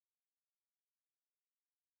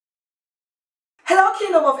Hello,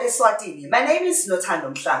 Kingdom of Eswatini. My name is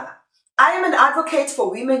Nothando Mhlanga. I am an advocate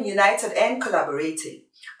for women united and collaborating.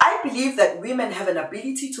 I believe that women have an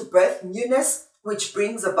ability to birth newness, which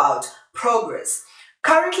brings about progress.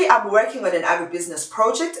 Currently, I'm working on an agribusiness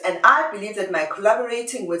project, and I believe that my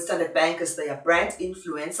collaborating with Standard Bank as their brand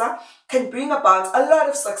influencer can bring about a lot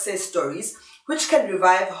of success stories, which can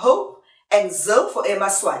revive hope and zeal for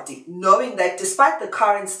eMaSwati, knowing that despite the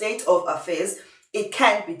current state of affairs, it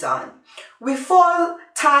can be done. We fall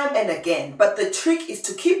time and again, but the trick is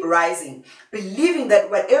to keep rising, believing that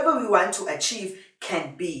whatever we want to achieve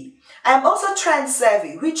can be. I am also trend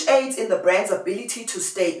savvy, which aids in the brand's ability to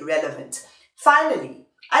stay relevant. Finally,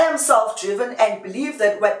 I am self-driven and believe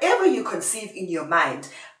that whatever you conceive in your mind,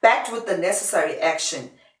 backed with the necessary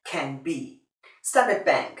action, can be. Standard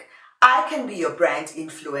Bank, I can be your brand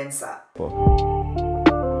influencer.